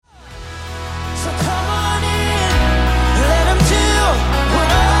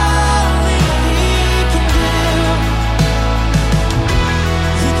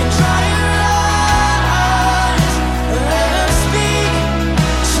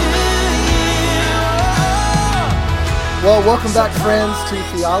Well, welcome back, friends,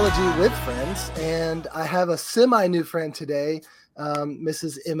 to Theology with Friends. And I have a semi-new friend today,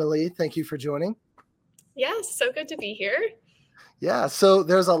 Mrs. Emily. Thank you for joining. Yes, so good to be here. Yeah, so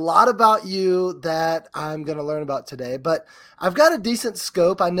there's a lot about you that I'm going to learn about today, but I've got a decent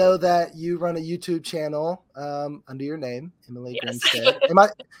scope. I know that you run a YouTube channel under your name, Emily Yes. Grinstead.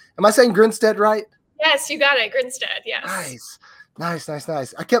 Am I saying Grinstead right? Yes, you got it. Grinstead, yes.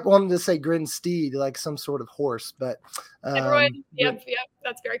 Nice. I kept wanting to say Grinstead, like some sort of horse, but Everyone, yep,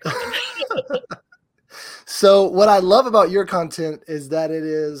 that's very common. So what I love about your content is that it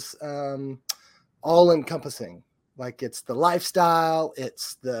is all encompassing. Like it's the lifestyle,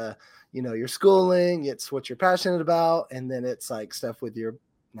 it's the, your schooling, it's what you're passionate about. And then it's like stuff with your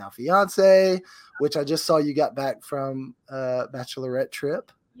now fiance, which I just saw you got back from bachelorette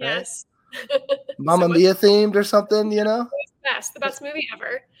trip. Yes. Right? Mamma Mia themed or something, The best movie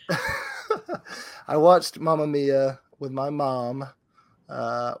ever. I watched Mamma Mia with my mom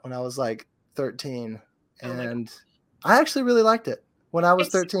when I was like 13. And I actually really liked it when I was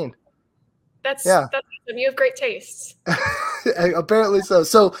 13. That's awesome. You have great tastes. Apparently so.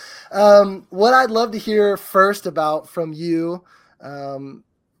 So what I'd love to hear first about from you,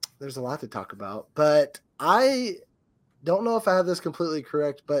 there's a lot to talk about, but I don't know if I have this completely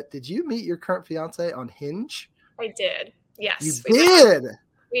correct, but did you meet your current fiance on Hinge? I did. Yes. You did?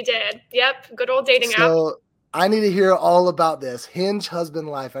 We did. Yep. Good old dating app. So I need to hear all about this. Hinge husband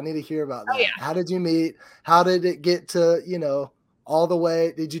life. I need to hear about that. Oh, yeah. How did you meet? How did it get to, all the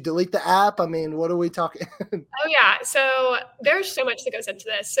way? Did you delete the app? I mean, what are we talking? Oh, yeah. So there's so much that goes into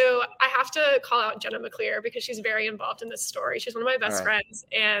this. So I have to call out Jenna McClear because she's very involved in this story. She's one of my best friends.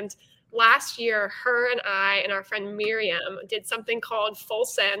 And last year, her and I and our friend Miriam did something called Full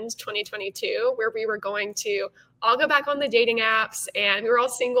Send 2022, where we were going to all go back on the dating apps, and we were all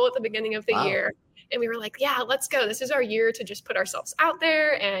single at the beginning of the year. And we were like, yeah, let's go. This is our year to just put ourselves out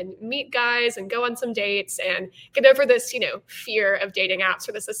there and meet guys and go on some dates and get over this, fear of dating apps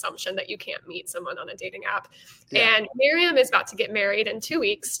or this assumption that you can't meet someone on a dating app. Yeah. And Miriam is about to get married in 2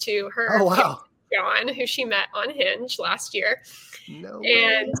 weeks to her John, who she met on Hinge last year. No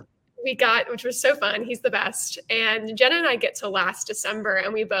way. Which was so fun. He's the best. And Jenna and I get to last December,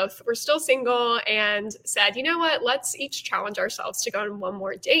 and we both were still single and said, you know what, let's each challenge ourselves to go on one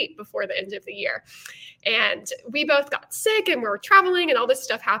more date before the end of the year. And we both got sick and we were traveling and all this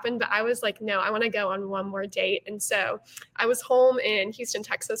stuff happened. But I was like, no, I want to go on one more date. And so I was home in Houston,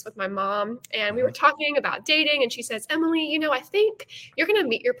 Texas with my mom, and we were talking about dating. And she says, Emily, I think you're going to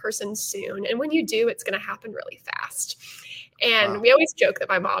meet your person soon. And when you do, it's going to happen really fast. And we always joke that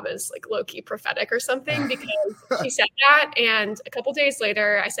my mom is like low-key prophetic or something because she said that. And a couple days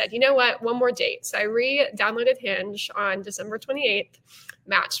later, I said, you know what, one more date. So I re-downloaded Hinge on December 28th,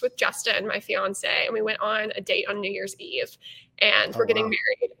 matched with Justin, my fiance, and we went on a date on New Year's Eve. And we're getting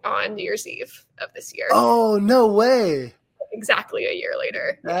married on New Year's Eve of this year. Oh, no way. Exactly a year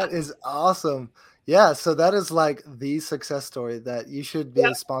later. That is awesome. Yeah, so that is like the success story that you should be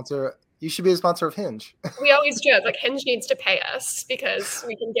a sponsor. You should be a sponsor of Hinge. We always joke, like Hinge needs to pay us because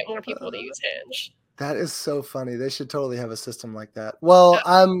we can get more people to use Hinge. That is so funny. They should totally have a system like that. Well,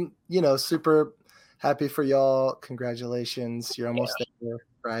 I'm, super happy for y'all. Congratulations. You're almost there,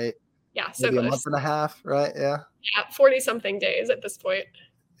 right? Yeah, so maybe a month and a half, right? Yeah. Yeah, 40-something days at this point.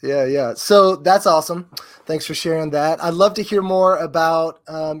 Yeah. So that's awesome. Thanks for sharing that. I'd love to hear more about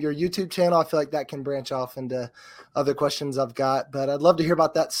your YouTube channel. I feel like that can branch off into other questions I've got, but I'd love to hear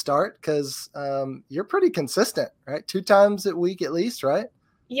about that start because you're pretty consistent, right? 2 times a week at least, right?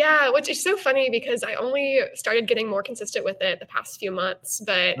 Yeah, which is so funny because I only started getting more consistent with it the past few months,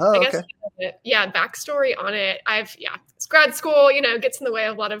 but I guess, backstory on it. It's grad school, gets in the way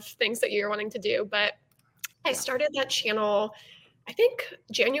of a lot of things that you're wanting to do, but I started that channel I think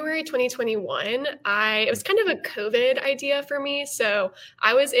January 2021, it was kind of a COVID idea for me. So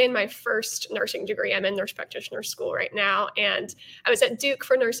I was in my first nursing degree. I'm in nurse practitioner school right now. And I was at Duke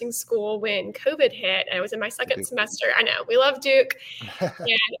for nursing school when COVID hit. And I was in my second semester. I know, we love Duke. And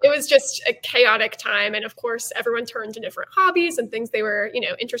it was just a chaotic time. And of course, everyone turned to different hobbies and things they were,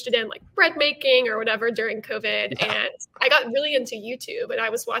 interested in, like bread making or whatever during COVID. Yeah. And I got really into YouTube, and I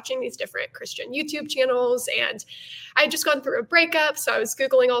was watching these different Christian YouTube channels, and I had just gone through a breakup. So I was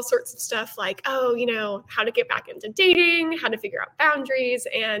Googling all sorts of stuff like, how to get back into dating, how to figure out boundaries,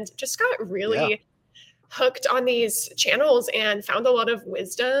 and just got really hooked on these channels and found a lot of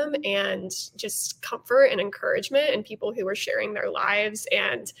wisdom and just comfort and encouragement in people who were sharing their lives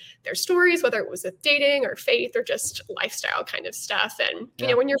and their stories, whether it was with dating or faith or just lifestyle kind of stuff. And,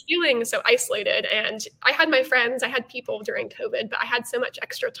 when you're feeling so isolated, and I had my friends, I had people during COVID, but I had so much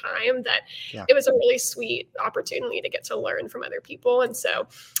extra time that it was a really sweet opportunity to get to learn from other people. And so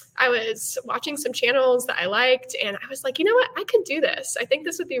I was watching some channels that I liked, and I was like, you know what, I could do this. I think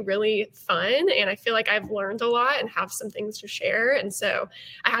this would be really fun. And I feel like I've learned a lot and have some things to share. And so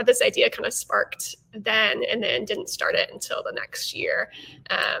I had this idea kind of sparked then, and then didn't start it until the next year.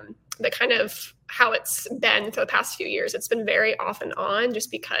 But kind of how it's been for the past few years, it's been very off and on,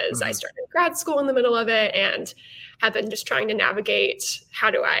 just because I started grad school in the middle of it and have been just trying to navigate how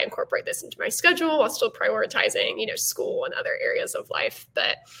do I incorporate this into my schedule while still prioritizing, school and other areas of life.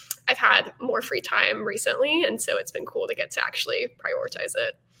 But I've had more free time recently, and so it's been cool to get to actually prioritize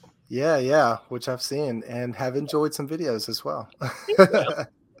it. Yeah, which I've seen and have enjoyed some videos as well.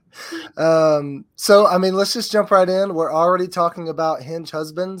 So, I mean, let's just jump right in. We're already talking about Hinge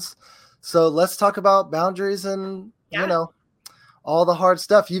husbands. So let's talk about boundaries and, all the hard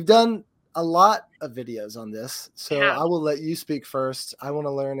stuff. You've done a lot of videos on this, so I will let you speak first. I want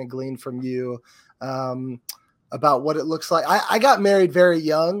to learn and glean from you about what it looks like. I got married very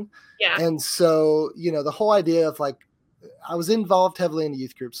young. And so, the whole idea of I was involved heavily in the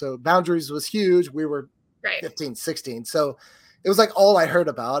youth group. So boundaries was huge. We were 15, 16. So it was like all I heard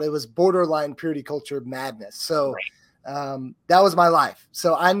about. It was borderline purity culture madness. So that was my life.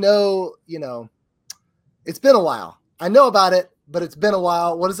 So I know, it's been a while. I know about it, but it's been a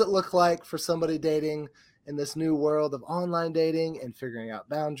while. What does it look like for somebody dating in this new world of online dating and figuring out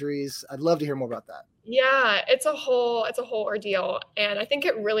boundaries? I'd love to hear more about that. Yeah, it's a whole ordeal. And I think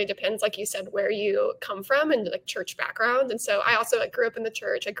it really depends, like you said, where you come from and church background. And so I also grew up in the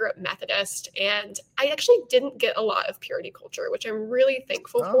church. I grew up Methodist, and I actually didn't get a lot of purity culture, which I'm really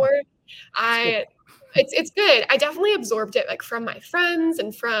thankful for. It's good. I definitely absorbed it from my friends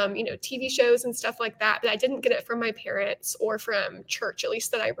and from, TV shows and stuff like that, but I didn't get it from my parents or from church, at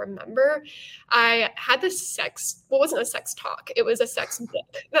least that I remember. I had this wasn't a sex talk. It was a sex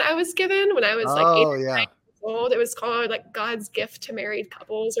book that I was given when I was 8 or 9 years old. It was called God's Gift to Married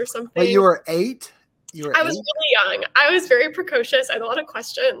Couples or something. Wait, you were 8? I was really young. I was very precocious. I had a lot of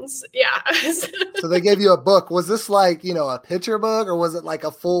questions. Yeah. So they gave you a book. Was this a picture book, or was it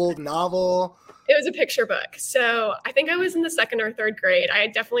a full novel? It was a picture book. So I think I was in the 2nd or 3rd grade. I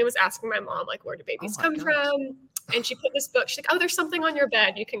definitely was asking my mom, where do babies come from? And she put this book. She's like, oh, there's something on your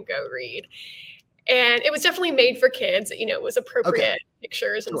bed you can go read. And it was definitely made for kids. It was appropriate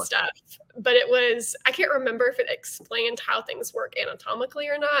pictures and stuff. But it was, I can't remember if it explained how things work anatomically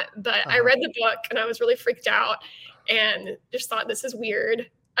or not. But I read the book and I was really freaked out and just thought, this is weird.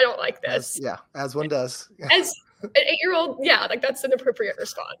 I don't like this. As one does. As an 8-year-old, that's an appropriate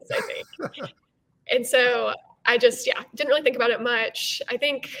response, I think. And so I just, didn't really think about it much. I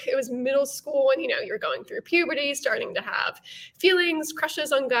think it was middle school and, you're going through puberty, starting to have feelings,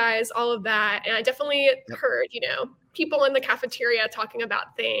 crushes on guys, all of that. And I definitely heard, people in the cafeteria talking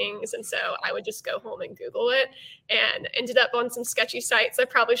about things. And so I would just go home and Google it, and ended up on some sketchy sites I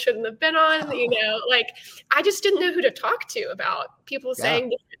probably shouldn't have been on. I just didn't know who to talk to about people saying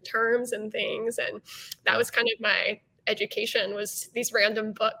different terms and things. And that was kind of my education, was these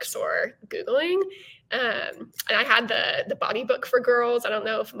random books or Googling. And I had the body book for girls. I don't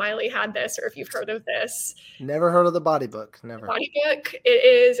know if Miley had this or if you've heard of this. Never heard of the body book. Never. Body book. It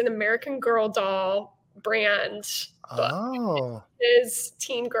is an American Girl doll brand book. Oh. It is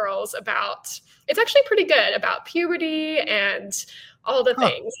teen girls it's actually pretty good about puberty and all the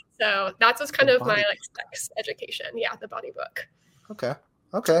things. So that was kind of my sex education. Yeah, the body book. Okay.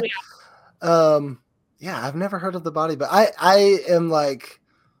 So, I've never heard of the body, but I am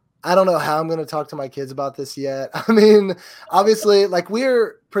I don't know how I'm going to talk to my kids about this yet. I mean, obviously,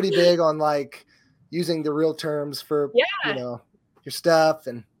 we're pretty big on using the real terms for, your stuff.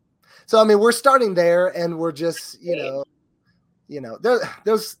 And so, I mean, we're starting there, and we're just,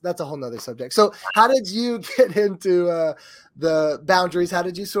 that's a whole nother subject. So how did you get into the boundaries? How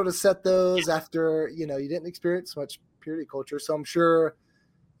did you sort of set those after, you didn't experience much purity culture? So I'm sure,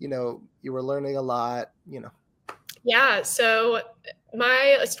 you were learning a lot, Yeah. So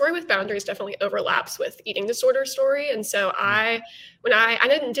my story with boundaries definitely overlaps with eating disorder story. And so I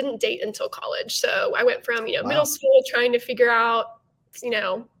didn't date until college. So I went from, middle school trying to figure out,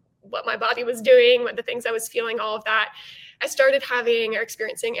 what my body was doing, what the things I was feeling, all of that. I started having or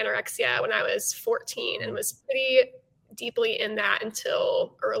experiencing anorexia when I was 14 and was pretty deeply in that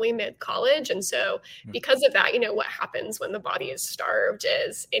until early mid-college. And so because of that, what happens when the body is starved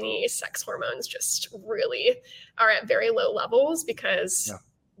is any sex hormones just really are at very low levels, because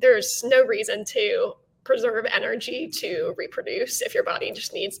there's no reason to preserve energy to reproduce if your body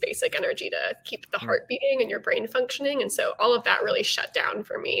just needs basic energy to keep the heart beating and your brain functioning. And so all of that really shut down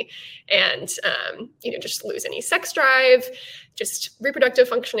for me, and just lose any sex drive, just reproductive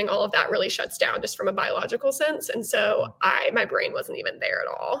functioning, all of that really shuts down just from a biological sense. And so my brain wasn't even there at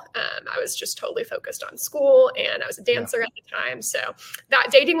all. I was just totally focused on school, and I was a dancer at the time. So that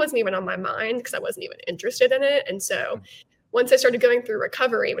dating wasn't even on my mind because I wasn't even interested in it. And so once I started going through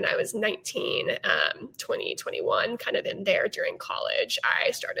recovery when I was 19, 20, 21, kind of in there during college,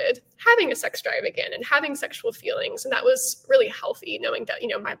 I started having a sex drive again and having sexual feelings. And that was really healthy, knowing that,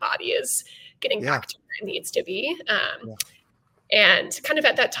 my body is getting back to where it needs to be. And kind of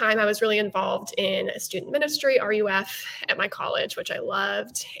at that time, I was really involved in a student ministry, RUF, at my college, which I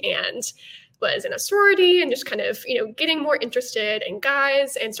loved, and was in a sorority, and just kind of, getting more interested in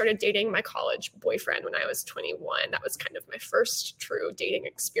guys, and started dating my college boyfriend when I was 21. That was kind of my first true dating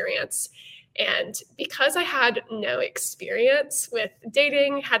experience. And because I had no experience with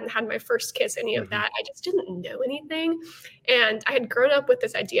dating, hadn't had my first kiss, any of that, I just didn't know anything. And I had grown up with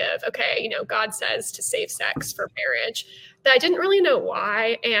this idea of, okay, God says to save sex for marriage, that I didn't really know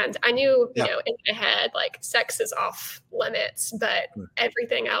why. And I knew, in my head, like, sex is off limits, but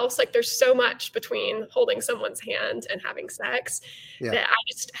everything else, like, there's so much between holding someone's hand and having sex that I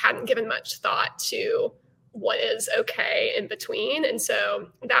just hadn't given much thought to what is okay in between. And so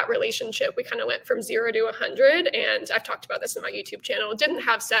that relationship, we kind of went from 0 to 100. And I've talked about this in my YouTube channel, didn't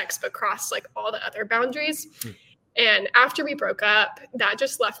have sex, but crossed like all the other boundaries. And after we broke up, that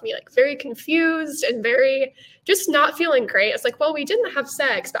just left me like very confused and very just not feeling great. It's like, well, we didn't have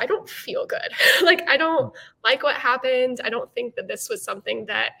sex, but I don't feel good. Like, I don't like what happened. I don't think that this was something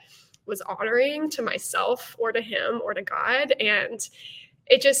that was honoring to myself or to him or to God. And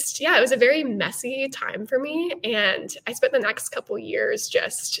it just, it was a very messy time for me. And I spent the next couple years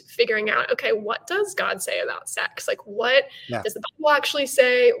just figuring out, okay, what does God say about sex? Like, what does the Bible actually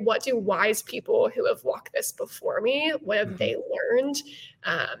say? What do wise people who have walked this before me, what have they learned?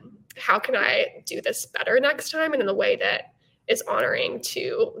 How can I do this better next time? And in a way that is honoring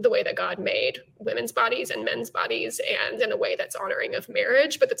to the way that God made women's bodies and men's bodies, and in a way that's honoring of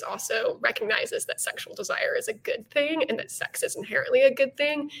marriage, but that's also recognizes that sexual desire is a good thing and that sex is inherently a good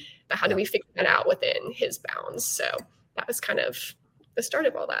thing. But how do we figure that out within his bounds? So that was kind of the start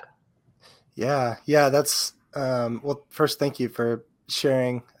of all that. Yeah. That's, well, first, thank you for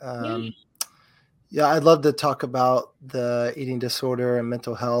sharing. I'd love to talk about the eating disorder and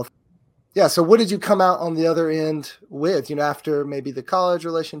mental health. Yeah. So what did you come out on the other end with, after maybe the college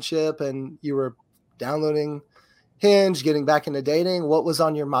relationship and you were downloading Hinge, getting back into dating? What was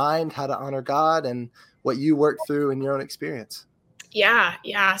on your mind, how to honor God, and what you worked through in your own experience? Yeah.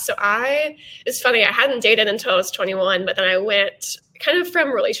 So it's funny. I hadn't dated until I was 21, but then I went kind of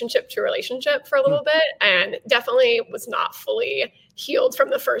from relationship to relationship for a little bit, and definitely was not fully healed from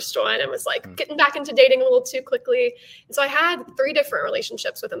the first one, and was like getting back into dating a little too quickly. And so I had 3 different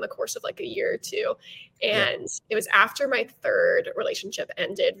relationships within the course of like a year or two. And it was after my third relationship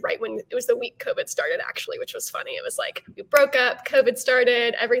ended, right when it was the week COVID started, actually, which was funny. It was like we broke up, COVID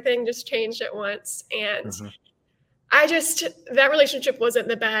started, everything just changed at once. And that relationship wasn't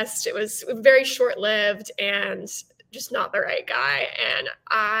the best. It was very short-lived and just not the right guy. And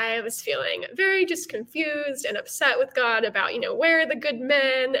I was feeling very just confused and upset with God about, where are the good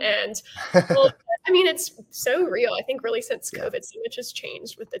men? And well, I mean, it's so real. I think really since COVID, so much has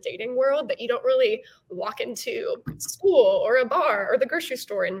changed with the dating world that you don't really walk into school or a bar or the grocery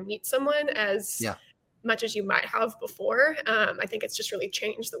store and meet someone as much as you might have before. I think it's just really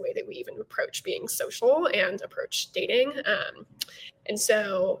changed the way that we even approach being social and approach dating. And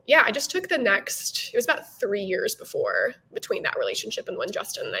so, I just took it was about 3 years between that relationship and when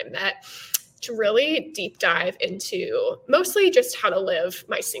Justin and I met, to really deep dive into mostly just how to live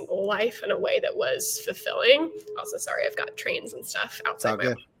my single life in a way that was fulfilling. Also, sorry, I've got trains and stuff outside my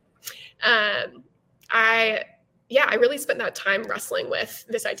home. I really spent that time wrestling with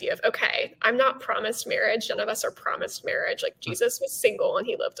this idea of, okay, I'm not promised marriage. None of us are promised marriage. Like, Jesus was single and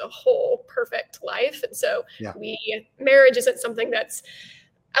he lived a whole perfect life. And so marriage isn't something that's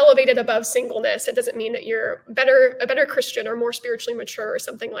elevated above singleness. It doesn't mean that you're a better Christian or more spiritually mature or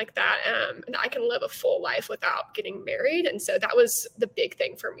something like that. And I can live a full life without getting married. And so that was the big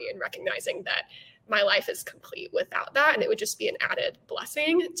thing for me in recognizing that my life is complete without that. And it would just be an added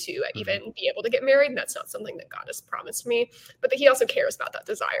blessing to even be able to get married. And that's not something that God has promised me, but that he also cares about that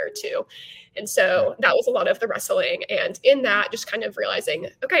desire too. And so that was a lot of the wrestling. And in that, just kind of realizing,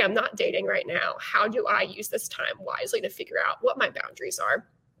 okay, I'm not dating right now. How do I use this time wisely to figure out what my boundaries are?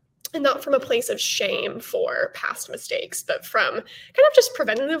 And not from a place of shame for past mistakes, but from kind of just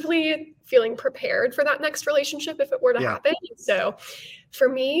preventatively feeling prepared for that next relationship if it were to happen. So for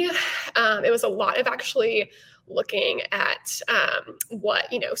me, it was a lot of actually looking at what,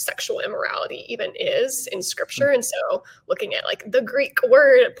 sexual immorality even is in scripture. And so looking at like the Greek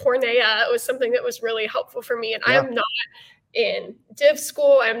word porneia was something that was really helpful for me. And I am not in div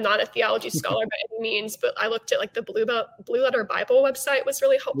school. I'm not a theology scholar by any means, but I looked at like the Blue Letter Bible website was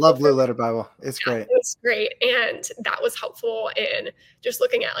really helpful. Love Blue Letter Bible. It's great. It's great. And that was helpful in just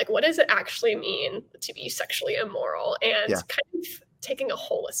looking at like, what does it actually mean to be sexually immoral, and kind of taking a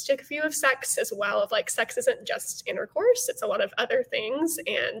holistic view of sex as well, of like, sex isn't just intercourse. It's a lot of other things.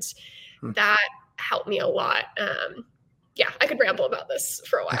 And that helped me a lot. I could ramble about this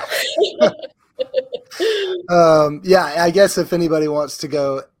for a while. I guess if anybody wants to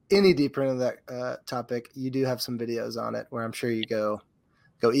go any deeper into that topic, you do have some videos on it where I'm sure you go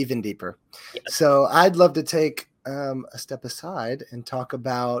even deeper. So I'd love to take a step aside and talk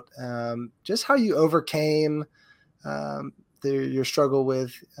about just how you overcame your struggle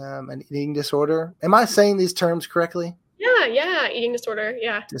with an eating disorder. Am I saying these terms correctly? Yeah. Eating disorder.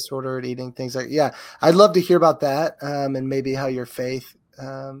 Yeah. Disordered eating, things like, I'd love to hear about that and maybe how your faith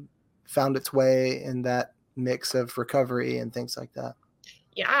found its way in that mix of recovery and things like that.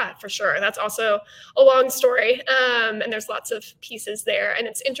 Yeah, for sure. That's also a long story. And there's lots of pieces there. And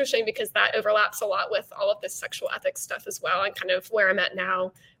it's interesting because that overlaps a lot with all of this sexual ethics stuff as well, and kind of where I'm at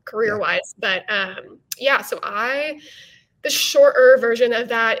now career-wise. But so the shorter version of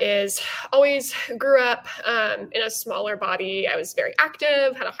that is always grew up in a smaller body. I was very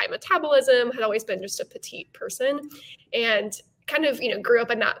active, had a high metabolism, had always been just a petite person, and kind of, grew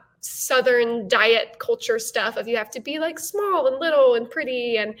up in that Southern diet culture stuff of you have to be like small and little and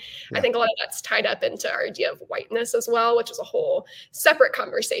pretty. And I think a lot of that's tied up into our idea of whiteness as well, which is a whole separate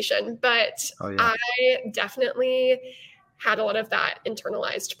conversation. But I definitely had a lot of that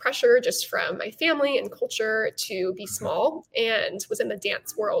internalized pressure just from my family and culture to be small, and was in the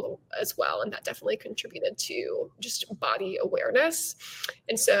dance world as well. And that definitely contributed to just body awareness.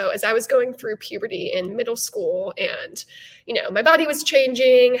 And so as I was going through puberty in middle school and, my body was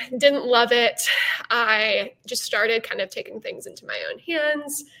changing, didn't love it, I just started kind of taking things into my own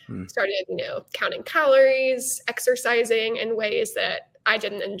hands, started, counting calories, exercising in ways that I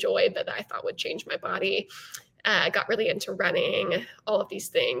didn't enjoy, but that I thought would change my body. Got really into running, all of these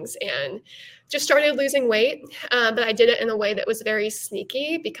things, and just started losing weight. But I did it in a way that was very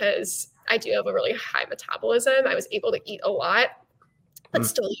sneaky because I do have a really high metabolism. I was able to eat a lot, but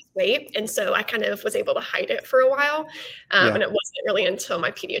still lose weight. And so I kind of was able to hide it for a while. And it wasn't really until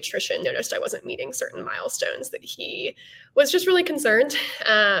my pediatrician noticed I wasn't meeting certain milestones that he was just really concerned.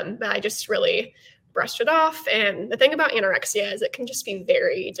 But I just really brushed it off. And the thing about anorexia is it can just be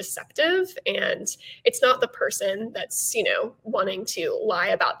very deceptive, and it's not the person that's, wanting to lie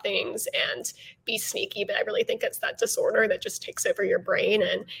about things and be sneaky, but I really think it's that disorder that just takes over your brain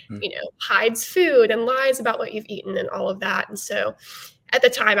and, hides food and lies about what you've eaten and all of that. And so at the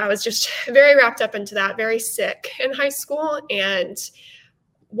time I was just very wrapped up into that, very sick in high school. And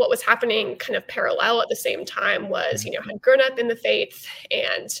what was happening kind of parallel at the same time was, I'd grown up in the faith,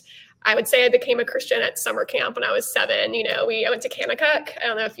 and I would say I became a Christian at summer camp when I was 7. I went to Kanakuk. I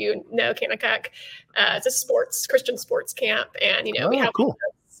don't know if you know Kanakuk. It's a Christian sports camp. And, we have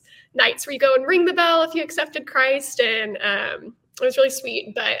nights where you go and ring the bell if you accepted Christ. And it was really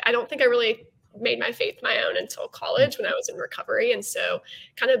sweet. But I don't think I really made my faith my own until college when I was in recovery. And so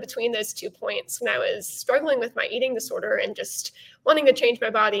kind of between those 2 points, when I was struggling with my eating disorder and just wanting to change my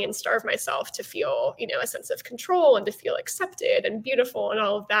body and starve myself to feel, a sense of control and to feel accepted and beautiful and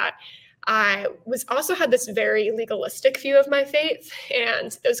all of that, I was also had this very legalistic view of my faith,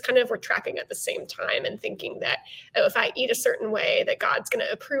 and those kind of were tracking at the same time, and thinking that, if I eat a certain way that God's going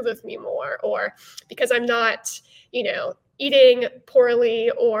to approve of me more, or because I'm not, eating poorly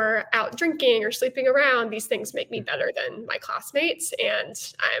or out drinking or sleeping around, these things make me better than my classmates. And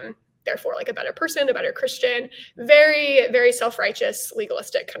I'm therefore like a better person, a better Christian, very, very self-righteous,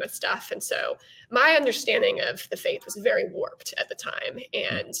 legalistic kind of stuff. And so my understanding of the faith was very warped at the time.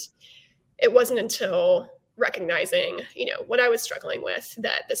 And it wasn't until recognizing, what I was struggling with,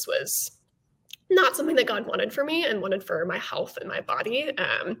 that this was not something that God wanted for me and wanted for my health and my body.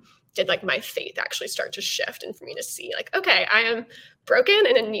 Did like my faith actually start to shift and for me to see like, okay, I am broken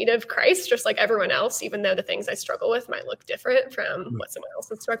and in need of Christ, just like everyone else, even though the things I struggle with might look different from what someone else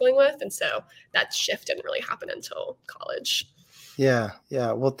is struggling with. And so that shift didn't really happen until college. Yeah.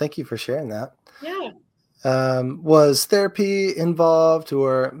 Yeah. Well, thank you for sharing that. Yeah. Was therapy involved,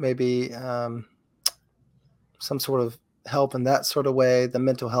 or maybe some sort of help in that sort of way? The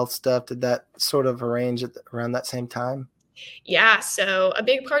mental health stuff, did that sort of arrange around that same time? Yeah. So a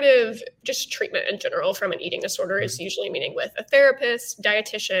big part of just treatment in general from an eating disorder is usually meeting with a therapist,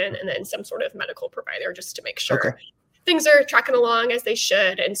 dietitian, and then some sort of medical provider just to make sure things are tracking along as they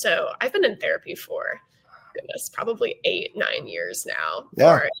should. And so I've been in therapy for, goodness, probably 8-9 years now.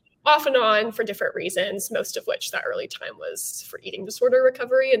 Yeah. Off and on for different reasons, most of which that early time was for eating disorder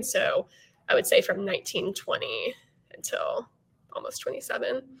recovery. And so I would say from 1920 until almost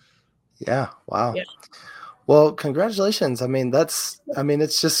 27. Yeah. Wow. Yeah. Well, congratulations. I mean,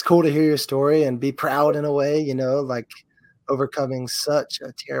 it's just cool to hear your story and be proud in a way, like overcoming such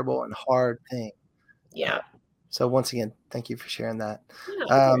a terrible and hard thing. Yeah. So once again, thank you for sharing that.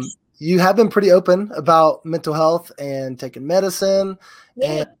 Yeah, you have been pretty open about mental health and taking medicine.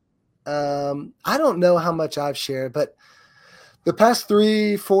 Yeah. And I don't know how much I've shared, but the past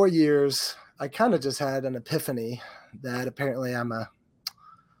 3-4 years, I kind of just had an epiphany that apparently I'm a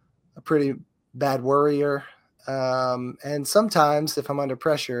pretty bad worrier. And sometimes if I'm under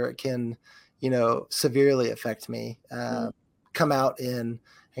pressure, it can, severely affect me, come out in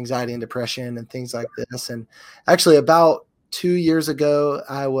anxiety and depression and things like this. And actually about 2 years ago,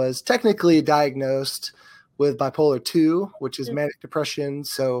 I was technically diagnosed with bipolar 2, which is manic depression.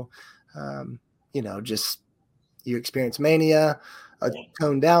 So, just you experience mania, a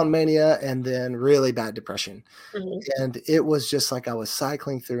toned down mania, and then really bad depression. And it was just like I was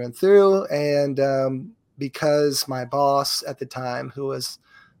cycling through and through. And because my boss at the time, who was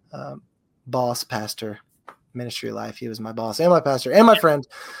boss, pastor, ministry life, he was my boss and my pastor and my friend,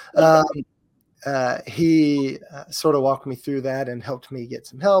 he sort of walked me through that and helped me get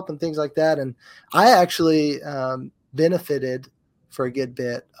some help and things like that. And I actually benefited for a good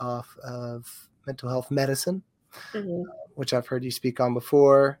bit off of mental health medicine, which I've heard you speak on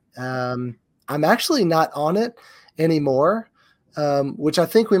before. I'm actually not on it anymore, which I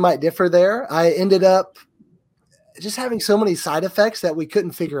think we might differ there. I ended up just having so many side effects that we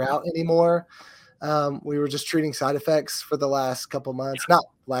couldn't figure out anymore. We were just treating side effects for the last couple months, not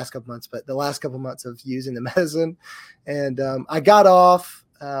last couple months, but the last couple months of using the medicine. And I got off.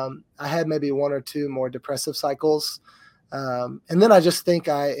 I had maybe 1 or 2 more depressive cycles. And then I just think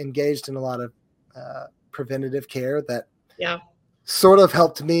I engaged in a lot of preventative care that sort of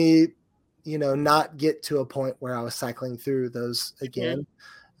helped me, not get to a point where I was cycling through those again.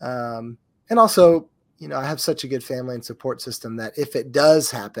 And also, I have such a good family and support system that if it does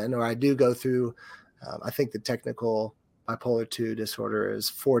happen, or I do go through, I think the technical bipolar 2 disorder is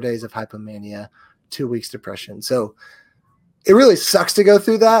 4 days of hypomania, 2 weeks depression. So it really sucks to go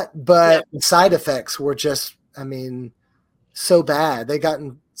through that, but the side effects were just, so bad. They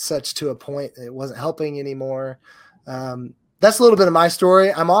gotten such to a point that it wasn't helping anymore. That's a little bit of my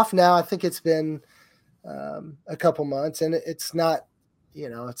story. I'm off now. I think it's been a couple months, and it's not,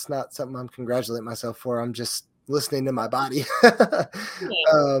 it's not something I'm congratulating myself for. I'm just listening to my body.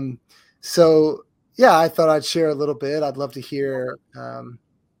 So yeah, I thought I'd share a little bit. I'd love to hear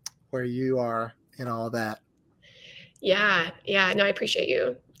where you are in all that. Yeah. No, I appreciate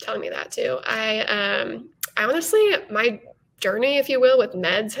you telling me that too. I honestly, my journey, if you will, with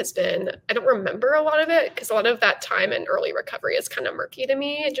meds has been, I don't remember a lot of it because a lot of that time in early recovery is kind of murky to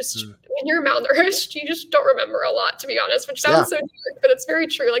me. It just, when you're malnourished, you just don't remember a lot, to be honest, which sounds so weird, but it's very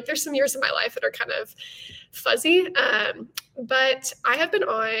true. Like there's some years of my life that are kind of fuzzy. But I have been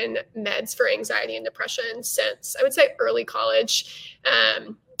on meds for anxiety and depression since I would say early college.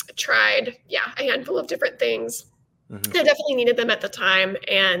 Tried, a handful of different things. I definitely needed them at the time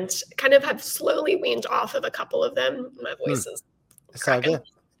and kind of have slowly weaned off of a couple of them. My voice is good.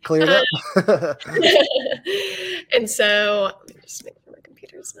 Cleared up. And so let me just make sure my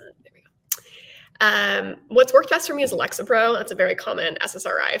computer's not. There we go. What's worked best for me is Lexapro. That's a very common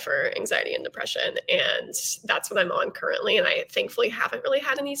SSRI for anxiety and depression. And that's what I'm on currently. And I thankfully haven't really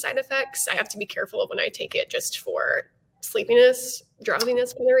had any side effects. I have to be careful of when I take it just for sleepiness,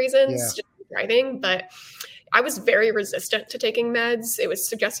 drowsiness kind of reasons, just driving. But I was very resistant to taking meds. It was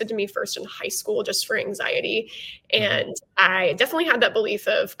suggested to me first in high school just for anxiety. And I definitely had that belief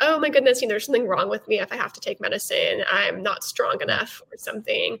of, oh my goodness, there's something wrong with me if I have to take medicine. I'm not strong enough or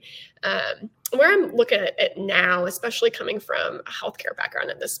something. where I'm looking at it now, especially coming from a healthcare background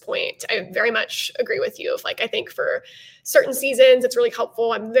at this point, I very much agree with you. Of like, I think for certain seasons, it's really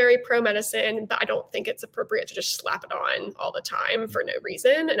helpful. I'm very pro medicine, but I don't think it's appropriate to just slap it on all the time for no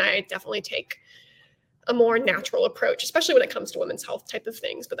reason. And I definitely take a more natural approach, especially when it comes to women's health type of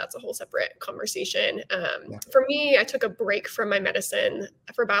things, but that's a whole separate conversation. For me, I took a break from my medicine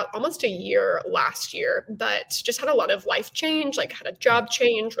for about almost a year last year, but just had a lot of life change, like had a job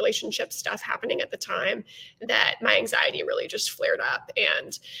change, relationship stuff happening at the time that my anxiety really just flared up.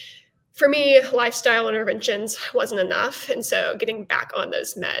 And for me, lifestyle interventions wasn't enough. And so getting back on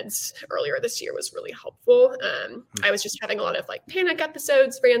those meds earlier this year was really helpful. I was just having a lot of like panic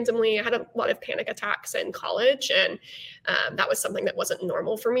episodes randomly. I had a lot of panic attacks in college, and that was something that wasn't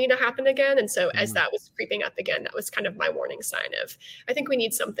normal for me to happen again. And so as that was creeping up again, that was kind of my warning sign of, I think we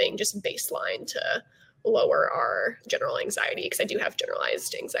need something just baseline to lower our general anxiety, because I do have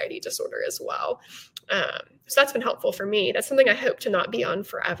generalized anxiety disorder as well. So that's been helpful for me. That's something I hope to not be on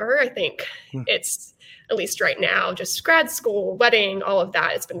forever. I think it's, at least right now, just grad school, wedding, all of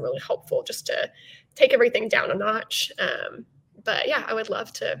that. It's been really helpful just to take everything down a notch. But yeah, I would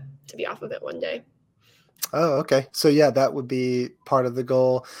love to be off of it one day. Oh, okay. So yeah, that would be part of the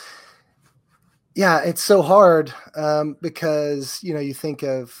goal. Yeah, it's so hard because, you think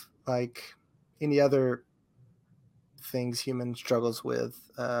of like any other things human struggles with,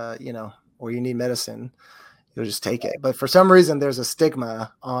 or you need medicine, you'll just take it. But for some reason, there's a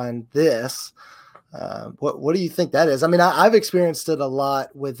stigma on this. What do you think that is? I mean, I've experienced it a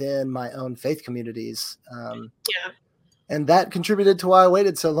lot within my own faith communities. And that contributed to why I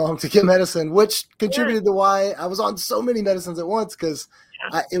waited so long to get medicine, which contributed to why I was on so many medicines at once, because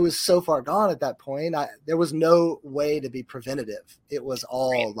it was so far gone at that point. There was no way to be preventative. It was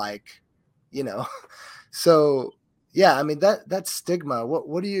all so yeah, I mean, that stigma,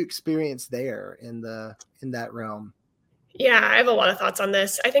 what do you experience there in that realm? Yeah, I have a lot of thoughts on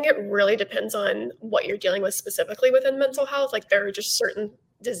this. I think it really depends on what you're dealing with specifically within mental health. Like there are just certain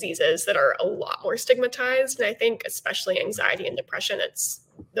diseases that are a lot more stigmatized. And I think especially anxiety and depression, it's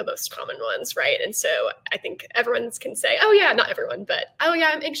the most common ones, right? And so I think everyone can say, oh yeah, not everyone, but oh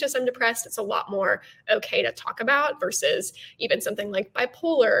yeah, I'm anxious, I'm depressed. It's a lot more okay to talk about versus even something like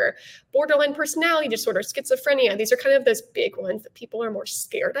bipolar, borderline personality disorder, schizophrenia. These are kind of those big ones that people are more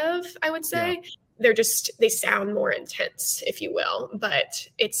scared of, I would say. Yeah. They sound more intense, if you will, but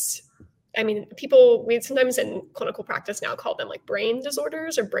we sometimes in clinical practice now call them like brain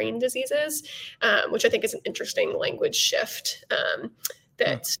disorders or brain diseases, which I think is an interesting language shift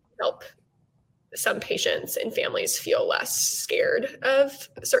that help some patients and families feel less scared of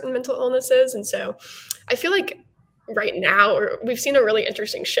certain mental illnesses. And so I feel like right now we've seen a really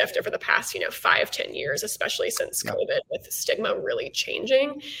interesting shift over the past 5-10 years, especially since COVID, with stigma really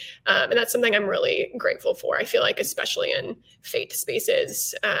changing, and that's something I'm really grateful for. I feel like especially in faith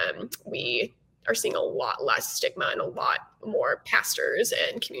spaces, we are seeing a lot less stigma and a lot more pastors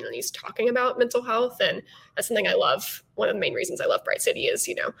and communities talking about mental health, and that's something I love. One of the main reasons I love Bright City is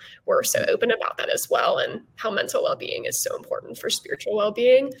we're so open about that as well, and how mental well-being is so important for spiritual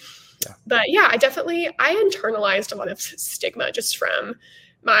well-being. But yeah, I internalized a lot of stigma just from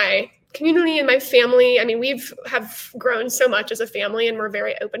my community and my family. I mean, have grown so much as a family, and we're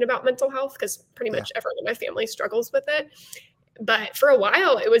very open about mental health because pretty much everyone in my family struggles with it. But for a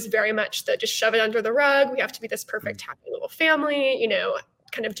while, it was very much that just shove it under the rug. We have to be this perfect, happy little family,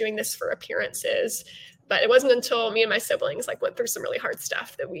 kind of doing this for appearances. But it wasn't until me and my siblings went through some really hard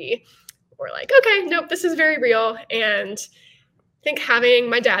stuff that we were like, okay, nope, this is very real. And I think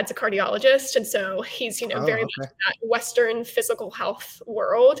my dad's a cardiologist, and so he's, very much in that Western physical health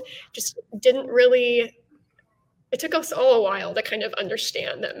world, just didn't really, it took us all a while to kind of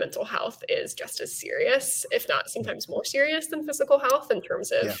understand that mental health is just as serious, if not sometimes more serious than physical health in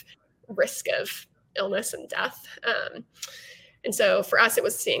terms of risk of illness and death. And so for us, it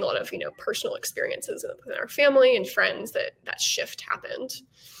was seeing a lot of, personal experiences within our family and friends that shift happened.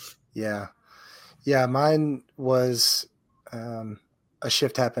 Yeah. Yeah. Mine was, a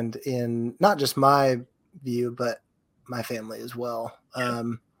shift happened in not just my view, but my family as well.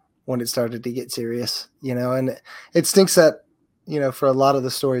 When it started to get serious, and it stinks that, for a lot of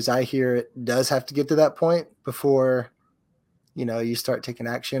the stories I hear, it does have to get to that point before, you start taking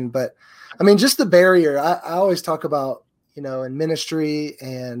action. But I mean, just the barrier, I always talk about, in ministry,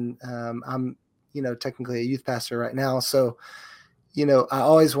 and I'm, technically a youth pastor right now. So, I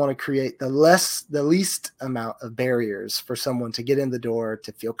always want to create the least amount of barriers for someone to get in the door,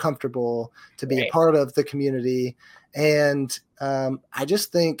 to feel comfortable, to be a part of the community. And I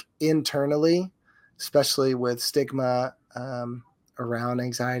just think internally, especially with stigma, around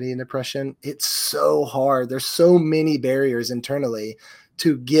anxiety and depression. It's so hard. There's so many barriers internally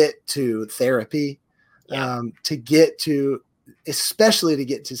to get to therapy, to get to, especially to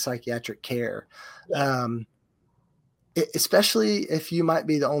get to psychiatric care. Especially if you might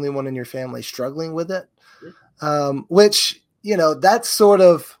be the only one in your family struggling with it, which, that's sort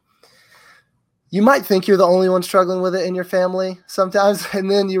of, you might think you're the only one struggling with it in your family sometimes. And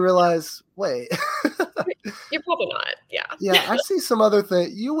then you realize, wait, you're probably not. Yeah. Yeah. I see some other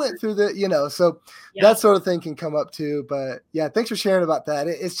thing you went through so that sort of thing can come up too. But yeah, thanks for sharing about that.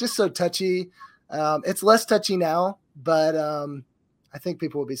 It's just so touchy. It's less touchy now, but I think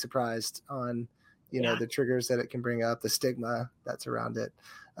people will be surprised on, the triggers that it can bring up, the stigma that's around it.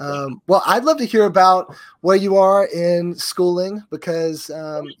 Well, I'd love to hear about where you are in schooling, because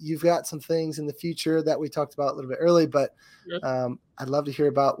you've got some things in the future that we talked about a little bit early, but I'd love to hear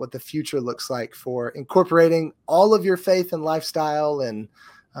about what the future looks like for incorporating all of your faith and lifestyle and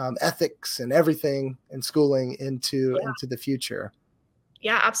ethics and everything in schooling into the future.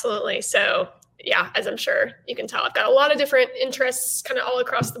 Yeah, absolutely. So as I'm sure you can tell, I've got a lot of different interests kind of all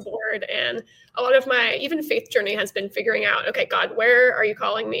across the board. And a lot of my even faith journey has been figuring out, okay, God, where are you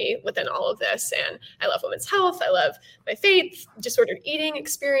calling me within all of this? And I love women's health. I love my faith, disordered eating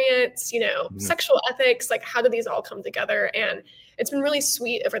experience, sexual ethics, like how do these all come together? And it's been really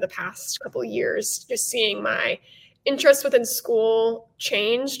sweet over the past couple of years, just seeing my interest within school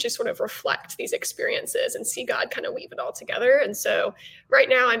change to sort of reflect these experiences and see God kind of weave it all together. And so right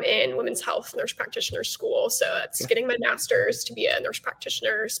now I'm in women's health nurse practitioner school. So that's getting my master's to be a nurse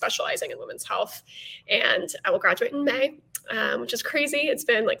practitioner specializing in women's health. And I will graduate in May, which is crazy. It's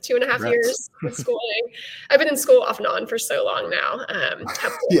been like 2.5 years of schooling. I've been in school off and on for so long now.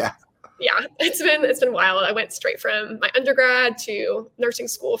 Yeah, it's been wild. I went straight from my undergrad to nursing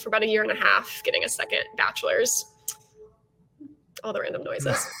school for about 1.5 years, getting a second bachelor's. All the random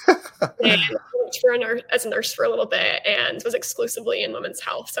noises. And I worked as a nurse for a little bit and was exclusively in women's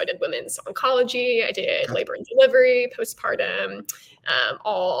health. So I did women's oncology, I did labor and delivery, postpartum,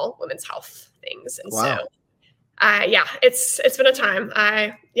 all women's health things. And so it's been a time.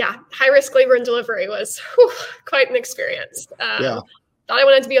 High risk labor and delivery was quite an experience. Thought I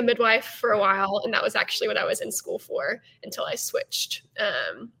wanted to be a midwife for a while, and that was actually what I was in school for until I switched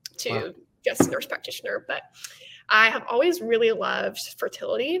to just nurse practitioner. But I have always really loved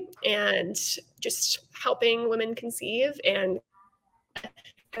fertility and just helping women conceive and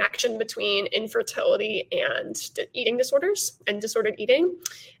connection between infertility and eating disorders and disordered eating,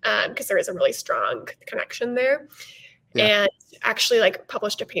 because there is a really strong connection there. And actually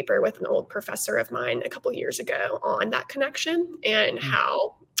published a paper with an old professor of mine a couple of years ago on that connection and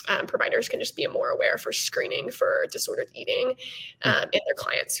how providers can just be more aware for screening for disordered eating in their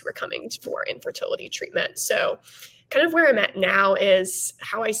clients who are coming for infertility treatment. So kind of where I'm at now is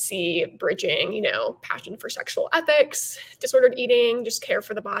how I see bridging, passion for sexual ethics, disordered eating, just care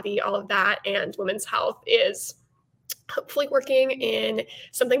for the body, all of that. And women's health is hopefully working in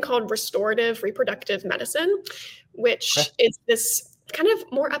something called restorative reproductive medicine, which is this kind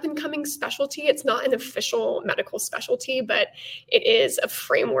of more up and coming specialty. It's not an official medical specialty, but it is a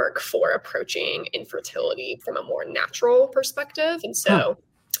framework for approaching infertility from a more natural perspective. And so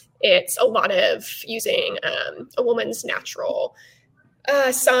it's a lot of using a woman's natural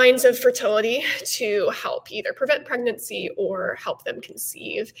signs of fertility to help either prevent pregnancy or help them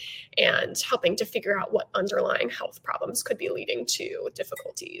conceive, and helping to figure out what underlying health problems could be leading to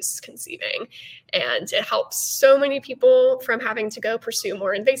difficulties conceiving. And it helps so many people from having to go pursue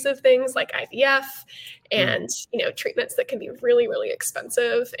more invasive things like IVF and, treatments that can be really, really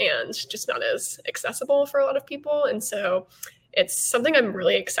expensive and just not as accessible for a lot of people. And so it's something I'm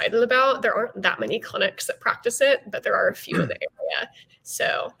really excited about. There aren't that many clinics that practice it, but there are a few in the area.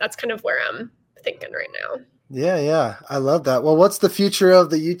 So that's kind of where I'm thinking right now. Yeah. I love that. Well, what's the future of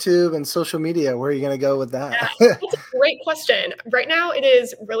the YouTube and social media? Where are you going to go with that? That's a great question. Right now, it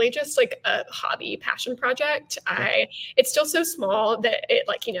is really just like a hobby passion project. It's still so small that it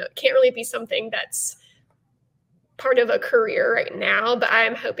can't really be something that's part of a career right now, but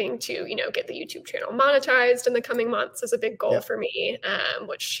I'm hoping to, get the YouTube channel monetized in the coming months is a big goal for me,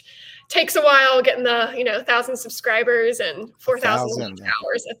 which takes a while, getting the, 1,000 subscribers and 4,000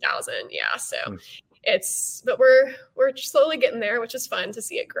 hours, 1,000. Yeah. So but we're slowly getting there, which is fun to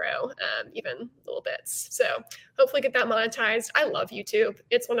see it grow, even little bits. So hopefully get that monetized. I love YouTube.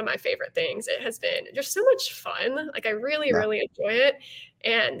 It's one of my favorite things. It has been just so much fun. I really, really enjoy it.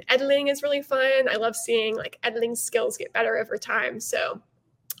 And editing is really fun. I love seeing editing skills get better over time. So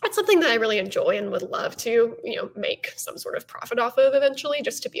It's something that I really enjoy and would love to, make some sort of profit off of eventually,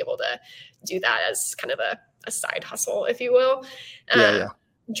 just to be able to do that as kind of a side hustle, if you will. Yeah.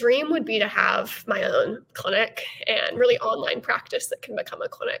 Dream would be to have my own clinic and really online practice that can become a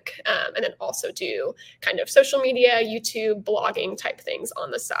clinic. And then also do kind of social media, YouTube, blogging type things on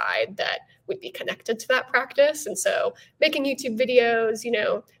the side that would be connected to that practice. And so making YouTube videos,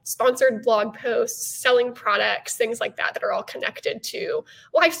 sponsored blog posts, selling products, things like that are all connected to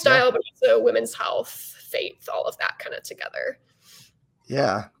lifestyle, but also women's health, faith, all of that kind of together.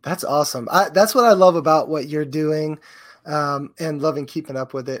 Yeah, that's awesome. That's what I love about what you're doing. And loving keeping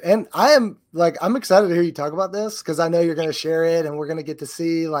up with it. And I'm excited to hear you talk about this, because I know you're going to share it and we're going to get to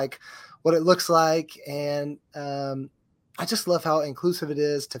see like what it looks like. And I just love how inclusive it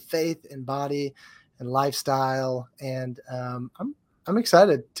is to faith and body and lifestyle. And I'm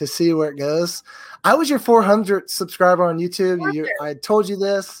excited to see where it goes. I was your 400th subscriber on YouTube. I told you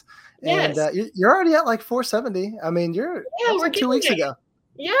this. Yes. And you're already at like 470. I mean, we're 2 weeks ago.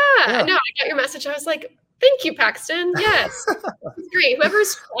 Yeah. No, I got your message. I was like, thank you, Paxton. Yes. It's great.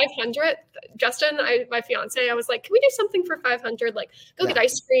 Whoever's 500, Justin, my fiance, I was like, can we do something for 500? Like, go get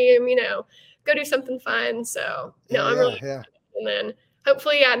ice cream, go do something fun. So, I'm really excited. And then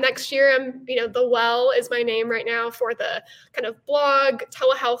hopefully, next year, The Well is my name right now for the kind of blog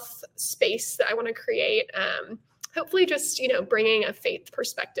telehealth space that I want to create. Hopefully just, bringing a faith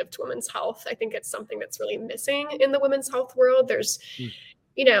perspective to women's health. I think it's something that's really missing in the women's health world. There's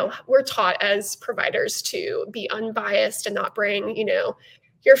we're taught as providers to be unbiased and not bring,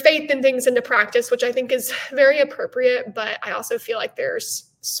 your faith and things into practice, which I think is very appropriate. But I also feel like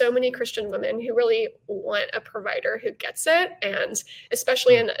there's so many Christian women who really want a provider who gets it. And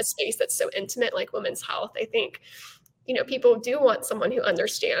especially in a space that's so intimate like women's health, I think, people do want someone who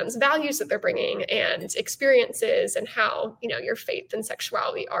understands values that they're bringing and experiences and how, your faith and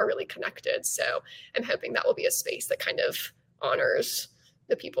sexuality are really connected. So I'm hoping that will be a space that kind of honors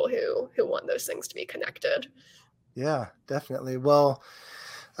the people who want those things to be connected. Yeah, definitely. Well,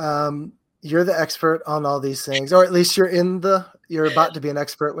 you're the expert on all these things, or at least you're about to be an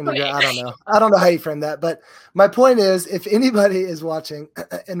expert when you go. I don't know how you frame that, but my point is, if anybody is watching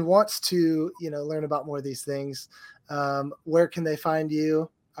and wants to, learn about more of these things, where can they find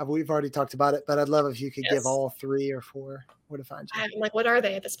you? We've already talked about it, but I'd love if you could give all 3 or 4 where to find you. I'm like, what are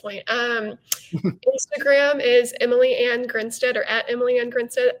they at this point? Instagram is Emily Ann Grinstead, or at Emily Ann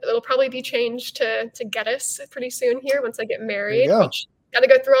Grinstead. It'll probably be changed to Geddes pretty soon here once I get married. Which got to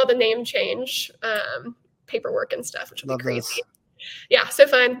go through all the name change paperwork and stuff, which will be crazy. Those. Yeah, so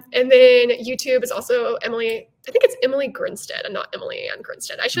fun. And then YouTube is also Emily. I think it's Emily Grinstead and not Emily Ann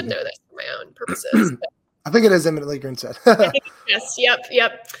Grinstead. I should know this for my own purposes. I think it is Emily Grinstead. Yes.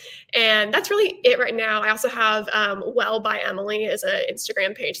 Yep. And that's really it right now. I also have Well by Emily is an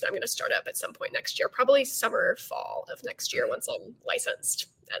Instagram page that I'm going to start up at some point next year, probably summer, fall of next year once I'm licensed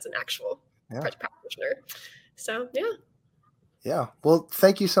as an actual practitioner. So, yeah. Yeah. Well,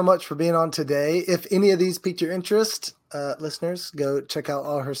 thank you so much for being on today. If any of these piqued your interest, listeners, go check out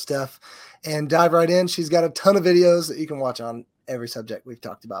all her stuff and dive right in. She's got a ton of videos that you can watch on every subject we've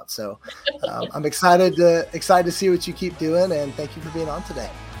talked about. So I'm excited to see what you keep doing, and thank you for being on today.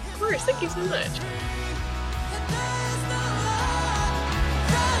 Of course. Thank you so much.